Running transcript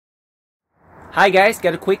Hi guys,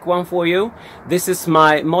 got a quick one for you. This is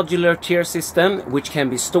my modular tier system, which can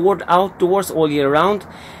be stored outdoors all year round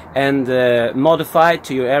and modified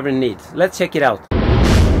to your every need. Let's check it out.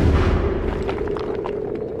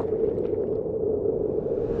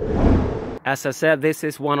 As I said, this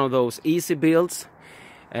is one of those easy builds,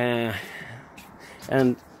 and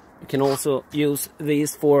you can also use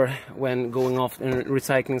these for when going off and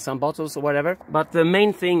recycling some bottles or whatever. But the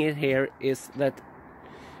main thing in here is that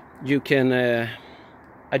you can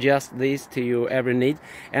adjust these to your every need,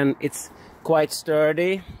 and it's quite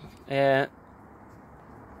sturdy. And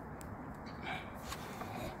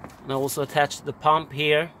I also attached the pump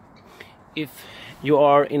here. If you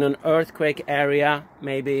are in an earthquake area,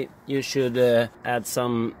 maybe you should add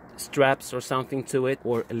some straps or something to it,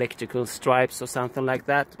 or electrical stripes or something like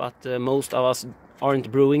that. But most of us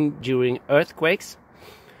aren't brewing during earthquakes.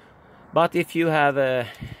 But if you have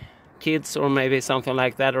kids or maybe something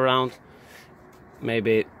like that around,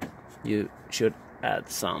 maybe you should add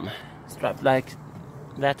some strap like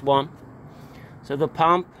that one. So the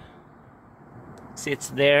pump sits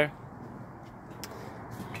there.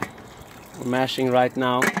 We're mashing right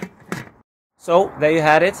now. So there you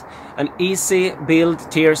had it, an easy build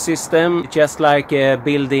tier system, just like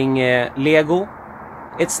building Lego.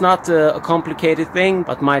 It's not a complicated thing,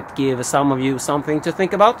 but might give some of you something to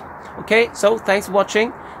think about. Okay, so thanks for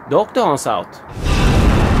watching. Dr. Hans out.